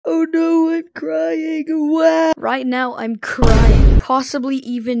Oh no, I'm crying. Wow. Right now, I'm crying. Possibly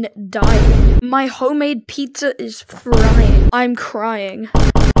even dying. My homemade pizza is frying. I'm crying.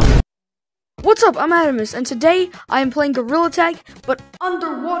 What's up, I'm Adamus, and today I am playing Gorilla Tag, but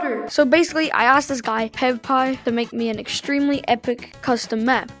underwater. So basically, I asked this guy, PewPie, to make me an extremely epic custom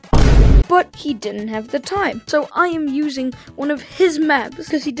map. But he didn't have the time. So I am using one of his maps,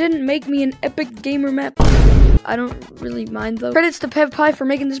 because he didn't make me an epic gamer map. I don't really mind though. Credits to PewPie for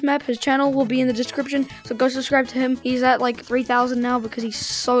making this map. His channel will be in the description, so go subscribe to him. He's at like 3,000 now because he's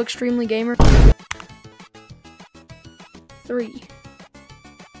so extremely gamer. 3.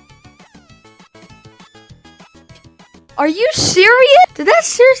 Are you serious? Did that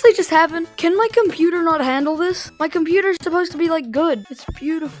seriously just happen? Can my computer not handle this? My computer's supposed to be like good. It's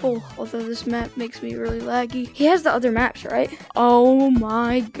beautiful. Although this map makes me really laggy. He has the other maps, right? Oh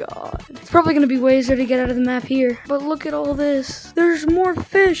my god. It's probably gonna be way easier to get out of the map here. But look at all this. There's more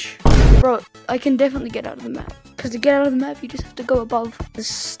fish. Bro, I can definitely get out of the map. Because to get out of the map, you just have to go above this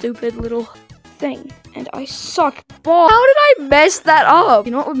stupid little thing. And I suck balls. How did I mess that up?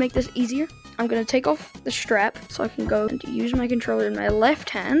 You know what would make this easier? I'm gonna take off the strap so I can go and use my controller in my left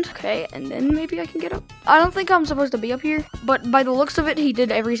hand. Okay, and then maybe I can get up. I don't think I'm supposed to be up here, but by the looks of it, he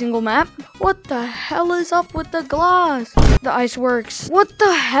did every single map. What the hell is up with the glass? The ice works. What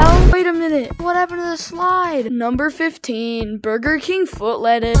the hell? Wait a minute. What happened to the slide? Number 15, Burger King foot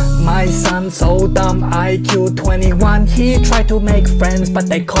lettuce. My son so dumb, IQ 21. He tried to make friends, but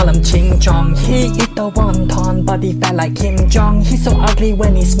they call him Ching Chong. He eat the wonton, but he fat like Kim Jong. He's so ugly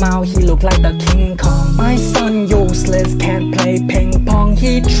when he smile, he look like the King Kong. My son useless, can't play ping pong.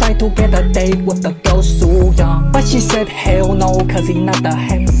 He tried to get a date with the girl Soo Young, but she said hell no, cause he not the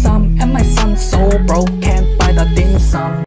handsome. And my son so broke, can't buy the dim sum.